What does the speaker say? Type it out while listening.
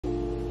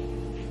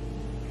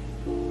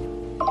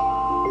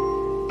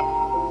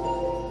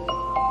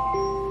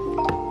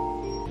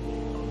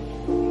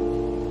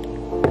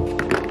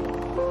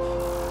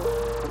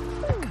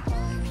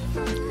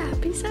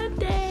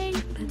Sunday.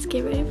 Let's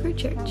get ready for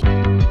church.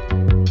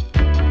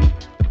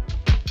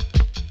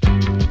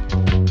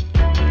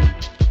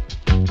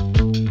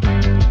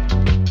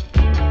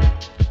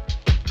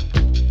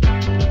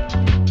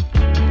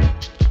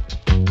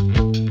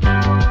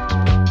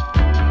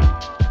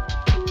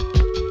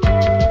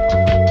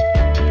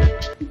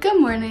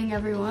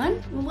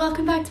 Everyone,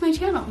 welcome back to my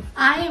channel.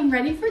 I am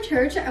ready for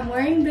church. I'm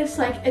wearing this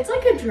it's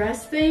like a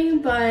dress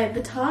thing, but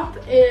the top,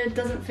 it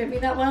doesn't fit me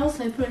that well,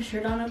 so I put a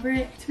shirt on over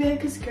it to be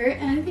like a skirt,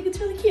 and I think it's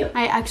really cute.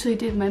 I actually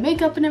did my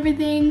makeup and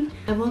everything.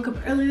 I woke up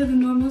earlier than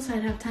normal, so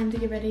I'd have time to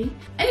get ready.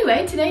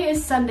 Anyway, today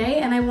is Sunday,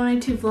 and I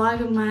wanted to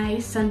vlog my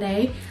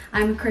Sunday.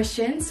 I'm a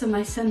Christian, so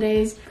my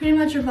Sundays pretty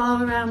much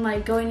revolve around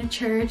like going to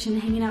church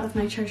and hanging out with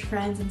my church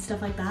friends and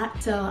stuff like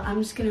that. So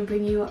I'm just gonna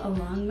bring you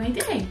along my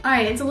day. All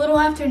right, it's a little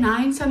after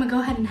 9, so I'm gonna go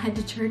ahead and head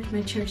to church.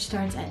 My church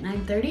starts at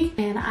 9:30,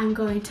 and I'm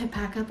going to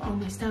pack up all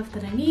my stuff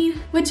that I need,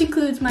 which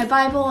includes my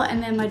Bible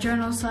and then my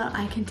journal so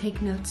I can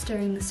take notes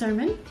during the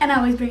sermon. And I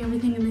always bring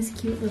everything in this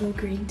cute little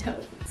green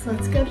tote. So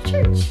let's go to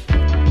church.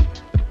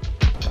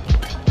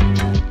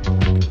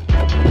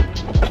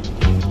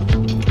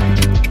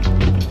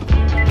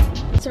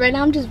 So right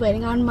now I'm just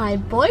waiting on my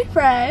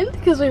boyfriend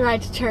because we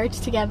ride to church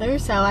together,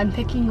 so I'm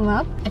picking him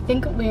up. I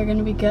think we're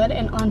gonna be good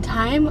and on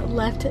time,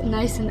 left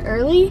nice and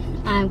early.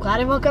 I'm glad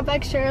I woke up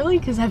extra early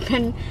because I've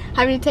been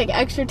having to take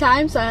extra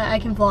time so I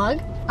can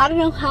vlog. I don't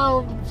know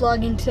how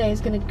vlogging today is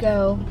gonna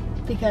go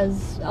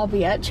because I'll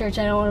be at church.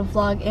 I don't want to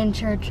vlog in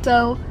church,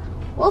 so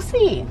we'll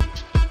see.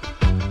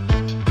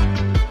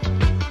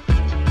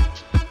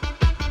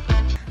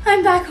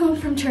 I'm back home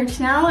from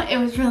church now. It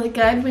was really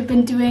good. We've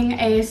been doing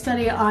a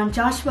study on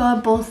Joshua,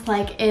 both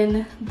like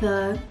in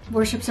the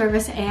worship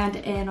service and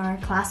in our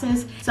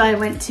classes. So I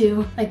went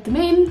to like the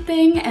main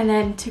thing and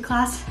then to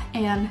class,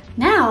 and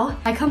now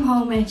I come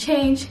home and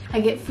change. I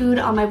get food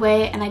on my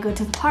way and I go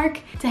to the park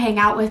to hang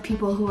out with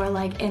people who are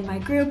like in my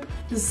group.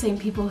 The same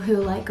people who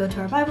like go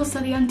to our Bible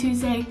study on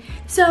Tuesday.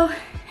 So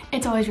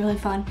it's always really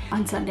fun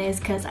on Sundays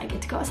because I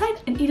get to go outside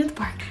and eat at the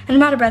park. And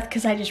I'm out of breath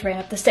because I just ran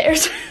up the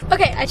stairs.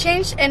 Okay, I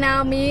changed and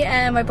now me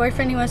and my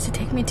boyfriend, he wants to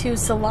take me to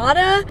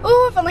Salada.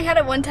 Oh, I've only had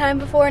it one time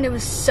before and it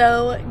was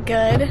so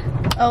good.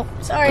 Oh,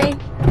 sorry.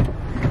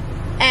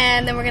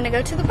 And then we're gonna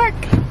go to the park.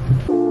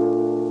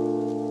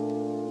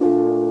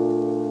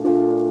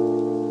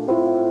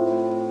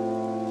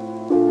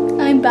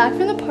 I'm back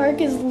from the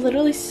park. It's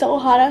literally so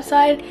hot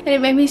outside and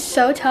it made me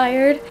so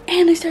tired.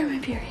 And I started my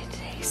period.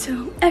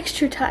 So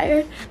extra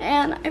tired,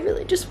 and I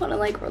really just want to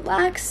like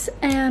relax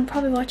and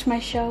probably watch my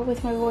show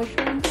with my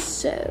boyfriend.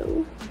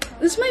 So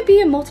this might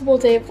be a multiple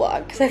day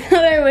vlog because I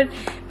thought I would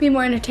be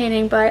more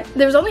entertaining, but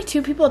there was only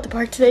 2 people at the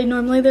park today.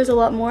 Normally there's a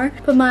lot more,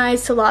 but my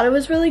Salada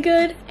was really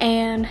good,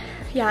 and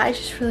yeah, I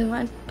just really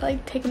want to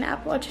like take a nap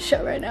and watch a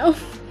show right now.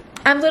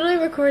 I'm literally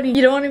recording.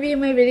 You don't want to be in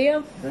my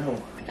video?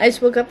 No. I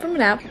just woke up from a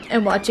nap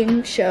and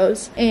watching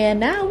shows, and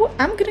now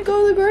I'm gonna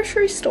go to the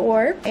grocery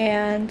store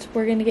and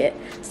we're gonna get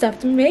stuff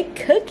to make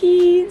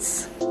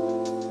cookies.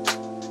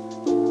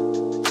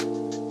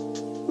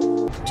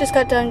 Just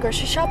got done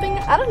grocery shopping.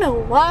 I don't know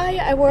why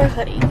I wore a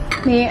hoodie.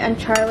 Me and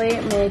Charlie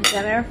made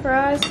dinner for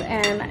us,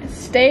 and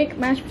steak,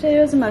 mashed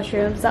potatoes, and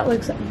mushrooms. That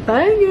looks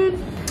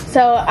banging.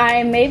 So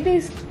I made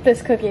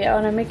this cookie dough,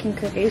 and I'm making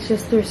cookies,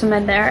 just threw some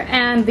in there.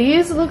 And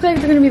these look like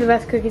they're gonna be the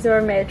best cookies I've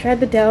ever made. I tried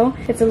the dough,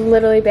 it's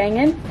literally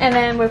banging. And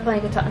then we're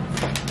playing guitar.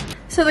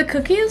 So the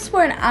cookies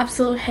were an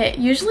absolute hit.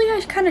 Usually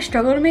I kind of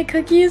struggle to make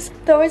cookies.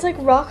 They're always like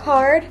rock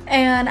hard,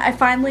 and I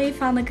finally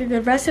found like a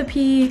good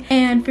recipe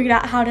and figured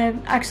out how to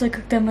actually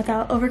cook them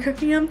without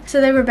overcooking them. So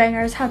they were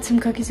bangers. Had some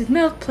cookies with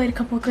milk, played a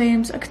couple of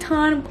games of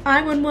Catan.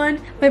 I won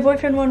one, my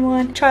boyfriend won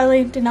one,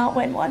 Charlie did not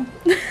win one.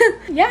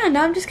 Yeah,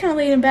 now I'm just kind of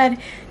laying in bed.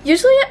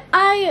 Usually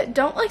I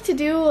don't like to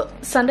do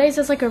Sundays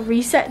as like a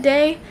reset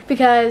day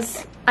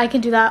because I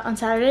can do that on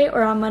Saturday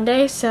or on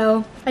Monday.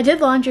 So I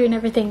did laundry and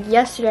everything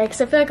yesterday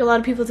because I feel like a lot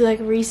of people do like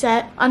a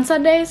reset on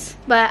Sundays,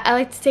 but I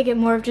like to take it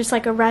more of just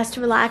like a rest,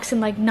 relax,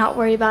 and like not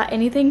worry about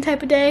anything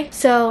type of day.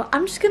 So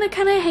I'm just gonna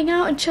kind of hang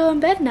out and chill in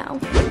bed now.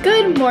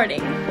 Good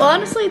morning. Well,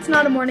 honestly, it's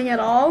not a morning at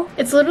all.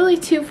 It's literally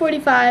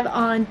 2:45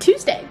 on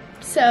Tuesday.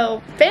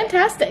 So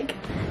fantastic.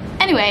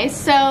 Anyway,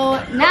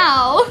 so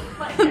now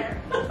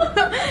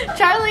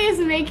Charlie is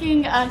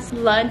making us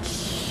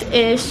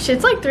lunch-ish.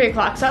 It's like 3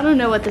 o'clock, so I don't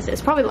know what this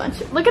is. Probably lunch.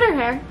 Look at her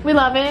hair. We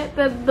love it.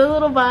 The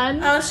little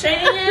bun. I was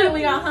straightening it,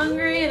 we got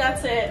hungry,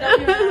 that's it.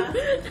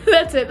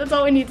 That's it. That's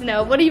all we need to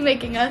know. What are you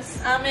making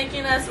us? I'm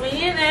making us wing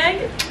and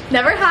egg.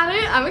 Never had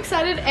it. I'm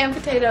excited. And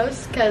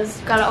potatoes, because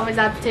gotta always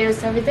add potatoes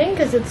to everything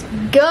because it's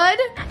good.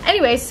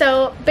 Anyway,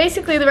 so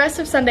basically the rest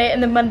of Sunday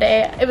and then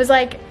Monday, it was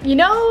like, you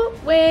know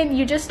when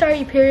you just start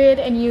your period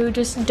and you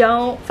just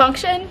don't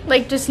function?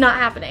 Like, just not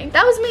happening.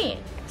 That was me.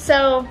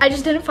 So I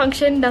just didn't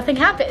function, nothing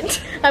happened.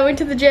 I went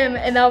to the gym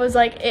and that was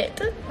like it,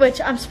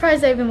 which I'm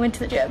surprised I even went to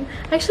the gym.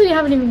 Actually, I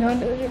haven't even gone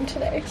to the gym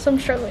today, so I'm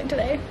struggling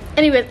today.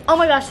 Anyways, oh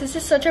my gosh, this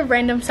is such a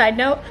random side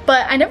note,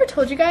 but I never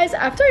told you guys,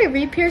 after I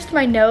re-pierced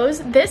my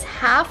nose, this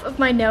half of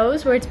my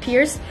nose where it's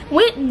pierced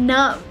went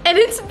numb. And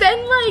it's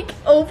been like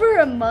over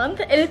a month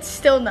and it's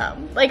still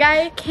numb. Like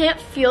I can't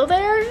feel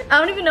there. I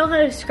don't even know how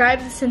to describe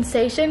the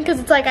sensation because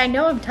it's like I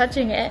know I'm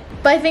touching it,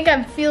 but I think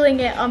I'm feeling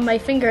it on my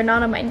finger,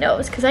 not on my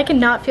nose, because I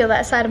cannot feel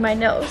that side of my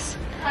nose.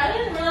 I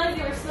didn't realize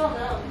you were still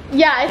numb.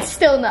 Yeah, it's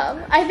still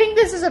numb. I think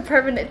this is a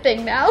permanent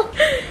thing now.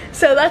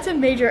 So that's a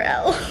major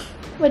L.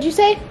 What'd you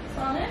say?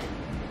 Sonic?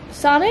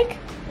 Sonic?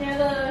 Yeah,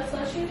 the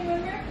slushie,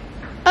 remember?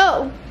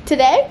 Oh,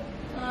 today?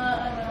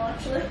 I don't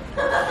know, actually.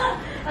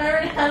 I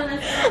already had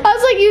this. I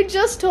was like, you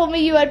just told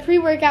me you had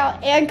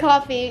pre-workout and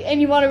coffee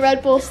and you want a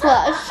Red Bull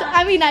slush.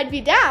 I mean, I'd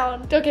be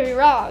down. Don't get me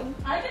wrong.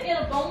 I could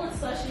get a boneless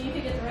slushie, you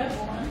could get the Red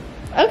Bull one.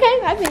 Okay,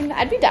 I mean,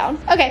 I'd be down.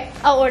 Okay,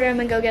 I'll order them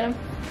and go get them.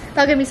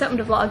 That'll give me something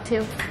to vlog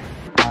too.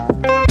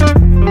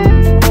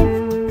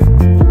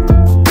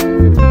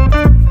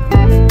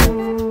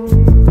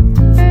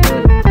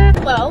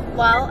 Well,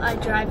 while I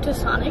drive to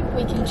Sonic,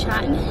 we can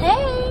chat and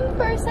hang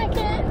for a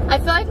second. I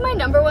feel like my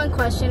 #1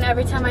 question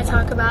every time I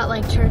talk about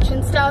like church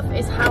and stuff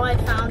is how I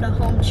found a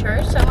home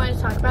church. So I wanted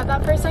to talk about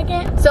that for a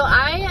second. So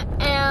I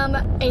am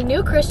a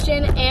new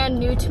Christian and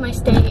new to my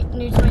state,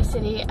 new to my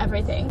city,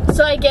 everything.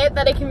 So I get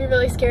that it can be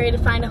really scary to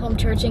find a home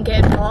church and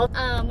get involved.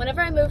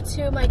 Whenever I moved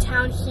to my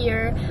town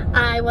here,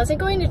 I wasn't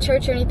going to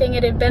church or anything.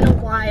 It had been a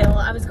while.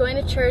 I was going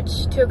to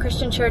church, to a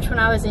Christian church when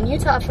I was in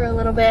Utah for a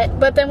little bit.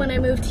 But then when I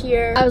moved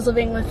here, I was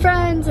living with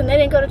friends and they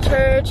didn't go to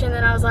church. And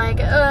then I was like,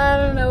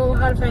 I don't know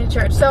how to find a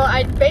church. So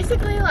I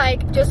basically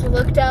like just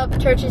looked up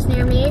churches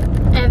near me.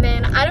 And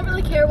then I don't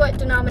really care what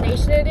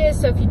denomination it is.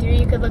 So if you do,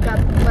 you could look up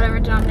whatever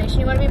denomination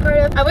you want to be part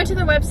of. I went to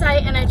their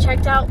website and I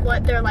checked out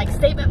what their like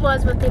statement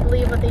was, what they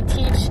believe, what they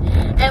teach,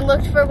 and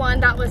looked for one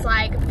that was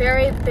like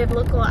very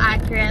biblical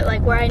accurate,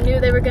 like where I knew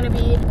they were going to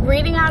be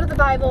reading out of the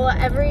Bible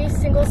every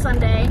single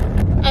Sunday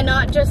and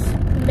not just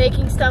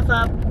making stuff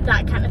up,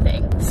 that kind of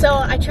thing. So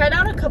I tried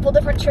out a couple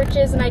different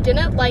churches and I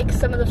didn't like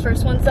some of the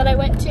first ones that I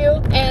went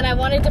to, and I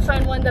wanted to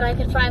find one that I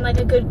could find like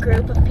a good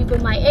group of people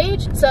my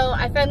age. So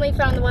I finally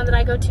found the one that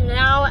I go to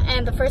now,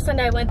 and the first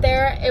Sunday I went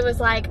there, it was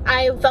like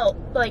I felt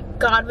like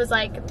God was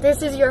like,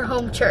 this is your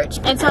home church.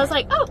 And so I was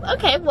like, oh,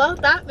 okay, well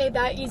that made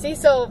that easy.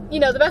 So, you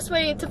know, the best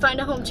way to find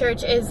a home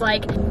church is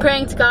like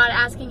praying to God,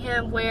 asking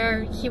him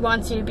where he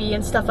wants you to be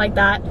and stuff like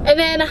that. And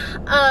then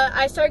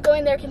I started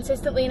going there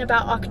consistently in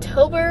about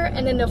October,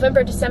 and then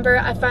November, December,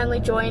 I finally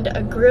joined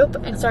a group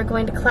and started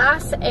going to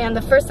class. And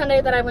the first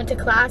Sunday that I went to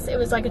class, it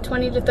was like a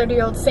 20 to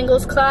 30-year-old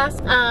singles class.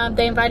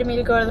 They invited me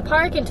to go to the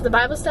park and to the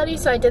Bible study,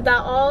 so I did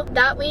that all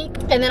that week.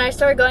 And then I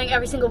started going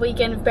every single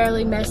weekend,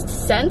 barely missed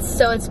since,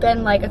 so it's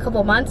been like a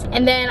couple months.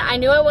 And then I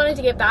knew I wanted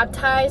to get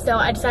baptized, so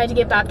I decided to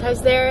get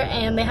baptized there,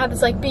 and they had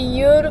this like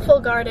beautiful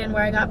garden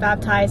where I got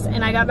baptized,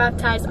 and I got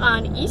baptized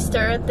on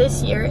Easter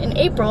this year in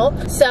April.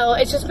 So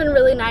it's just been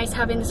really nice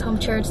having this home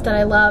church that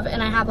I love,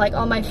 and I have like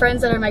all my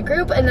friends that are my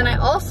group. And then I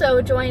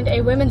also joined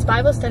a women's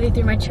Bible study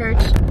through my church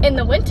in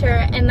the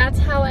winter, and that's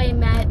how I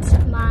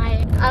met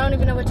my, I don't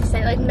even know what to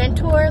say, like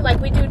mentor. Like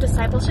we do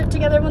discipleship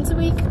together once a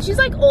week. She's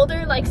like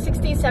older, like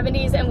 60s,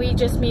 70s, and we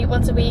just meet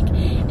once a week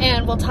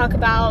and we'll talk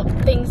about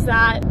things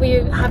that we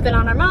have been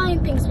on our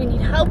mind, things we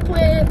need help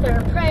with, or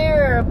a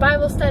prayer or a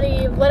Bible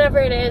study, whatever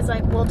it is.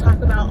 Like we'll talk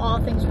about all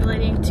things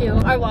relating to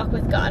our walk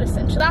with God,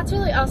 essentially. That's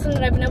really awesome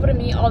that I've been able to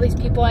meet all these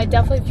people. I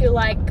definitely feel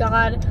like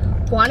God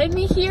wanted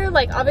me here.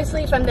 Like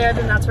obviously if I'm there,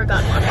 then that's where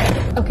God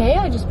wanted me. Okay,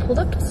 I just pulled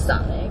up to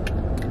Sonic.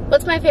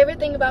 What's my favorite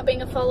thing about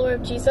being a follower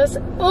of Jesus?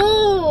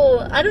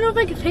 Oh, I don't know if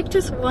I could pick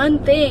just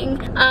one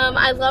thing.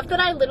 I love that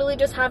I literally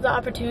just have the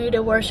opportunity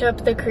to worship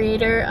the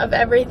creator of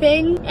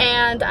everything.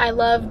 And I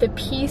love the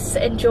peace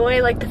and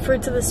joy, like the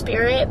fruits of the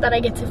spirit that I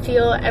get to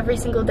feel every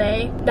single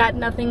day. That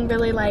nothing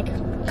really like,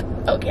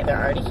 okay,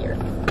 they're already here.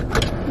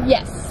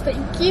 Yes,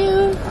 thank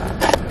you.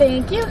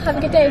 Thank you, have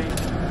a good day.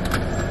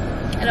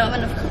 I don't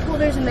have enough cup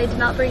holders and they did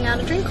not bring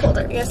out a drink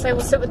holder. I guess I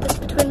will sit with this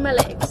between my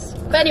legs.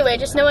 But anyway,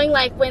 just knowing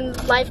like when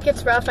life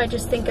gets rough, I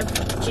just think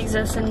of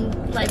Jesus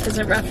and life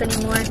isn't rough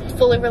anymore.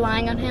 Fully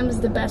relying on him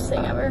is the best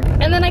thing ever.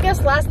 And then I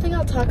guess last thing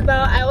I'll talk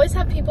about, I always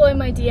have people in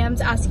my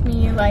DMs ask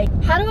me like,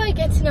 how do I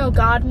get to know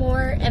God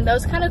more? And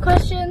those kind of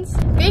questions.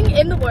 Being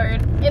in the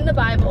Word, in the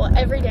Bible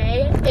every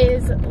day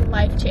is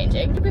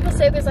life-changing. People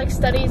say there's like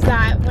studies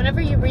that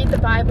whenever you read the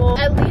Bible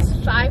at least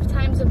 5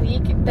 times a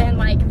week, then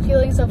like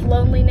feelings of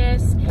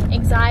loneliness,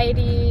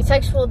 anxiety,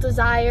 sexual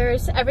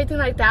desires, everything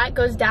like that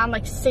goes down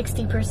like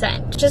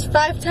 60%. Just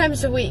 5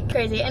 times a week.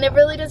 Crazy. And it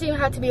really doesn't even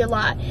have to be a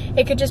lot.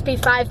 It could just be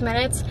 5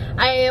 minutes.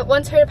 I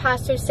once heard a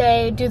pastor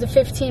say, do the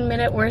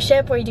 15-minute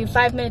worship where you do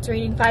 5 minutes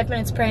reading, 5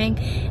 minutes praying,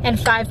 and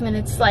 5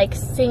 minutes like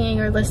singing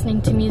or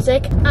listening to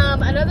music.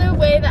 Another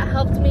way that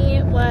helped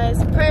me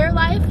was prayer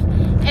life.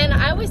 And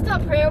I always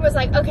thought prayer was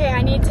like, okay,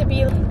 I need to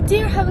be,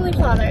 dear Heavenly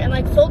Father, and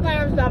like fold my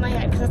arms about my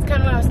head, because that's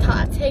kind of what I was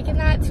taught. Taking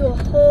that to a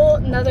whole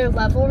nother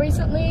level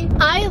recently.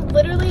 I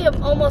literally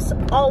am almost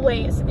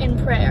always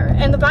in prayer.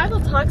 And the Bible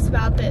talks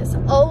about this,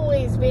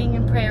 always being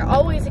in prayer,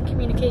 always in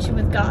communication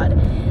with God.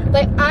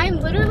 Like, I'm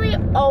literally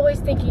always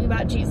thinking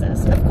about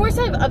Jesus. Of course,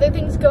 I have other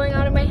things going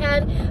on in my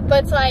head,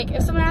 but it's like,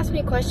 if someone asks me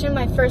a question,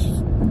 my first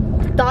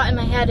thought in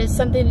my head is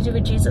something to do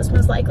with Jesus,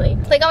 most likely.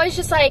 Like, I was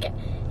just like,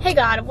 hey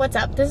God, what's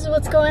up? This is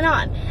what's going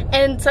on.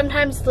 And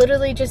sometimes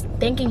literally just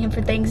thanking him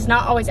for things,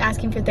 not always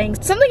asking for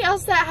things. Something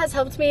else that has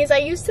helped me is I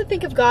used to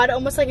think of God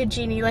almost like a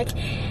genie, like,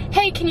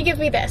 hey, can you give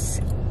me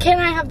this? Can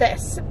I have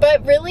this?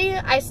 But really,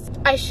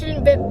 I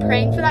shouldn't be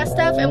praying for that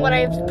stuff, and what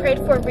I've prayed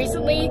for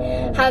recently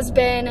has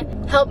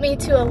been help me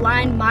to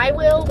align my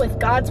will with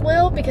God's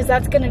will, because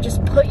that's gonna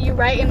just put you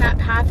right in that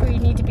path where you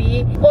need to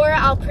be. Or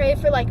I'll pray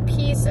for like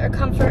peace or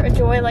comfort or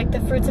joy, like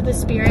the fruits of the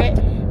Spirit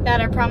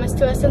that are promised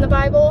to us in the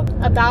Bible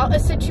about a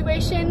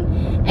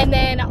situation. And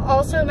then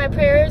also in my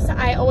prayers,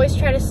 I always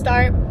try to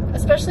start,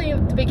 especially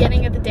at the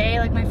beginning of the day,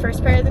 like my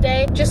first prayer of the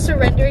day, just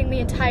surrendering the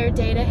entire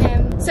day to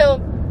him. So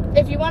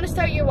if you want to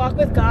start your walk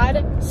with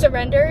God,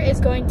 surrender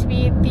is going to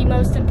be the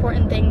most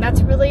important thing.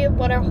 That's really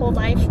what our whole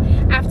life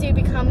after you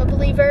become a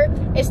believer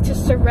is, to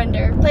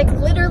surrender. Like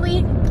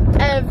literally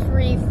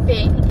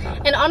everything.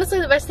 And honestly,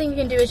 the best thing you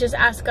can do is just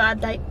ask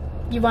God that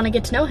you want to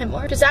get to know him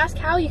more. Just ask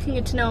how you can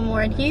get to know him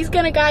more, and he's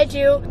going to guide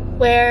you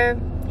where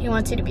he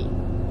wants you to be.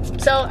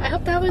 So I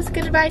hope that was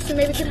good advice and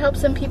maybe could help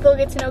some people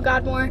get to know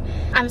God more.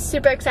 I'm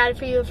super excited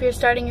for you if you're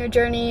starting your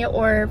journey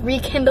or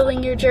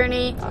rekindling your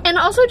journey. And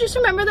also just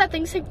remember that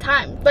things take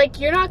time. Like,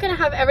 you're not gonna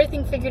have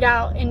everything figured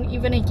out in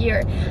even a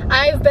year.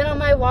 I've been on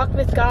my walk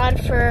with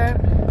God for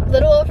a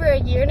little over a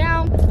year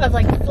now of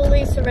like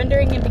fully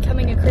surrendering and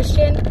becoming a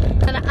Christian.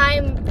 And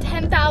I'm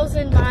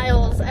 10,000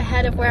 miles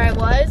ahead of where I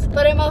was,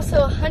 but I'm also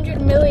 100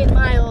 million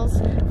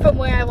miles from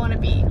where I want to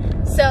be.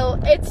 So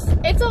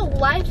it's a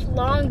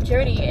lifelong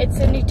journey. It's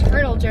an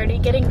eternal journey,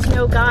 getting to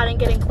know God and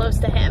getting close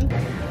to him.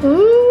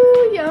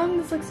 Ooh, yum,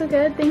 this looks so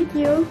good, thank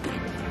you.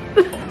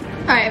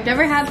 All right, I've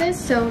never had this,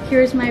 so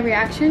here's my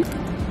reaction.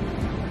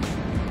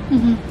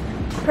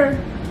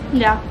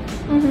 Yeah.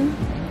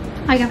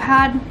 Like, I've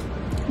had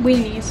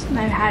weenies and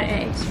I've had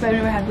eggs, but I've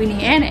never had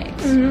weenie and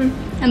eggs.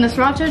 And the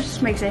sriracha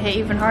just makes it hit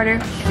even harder.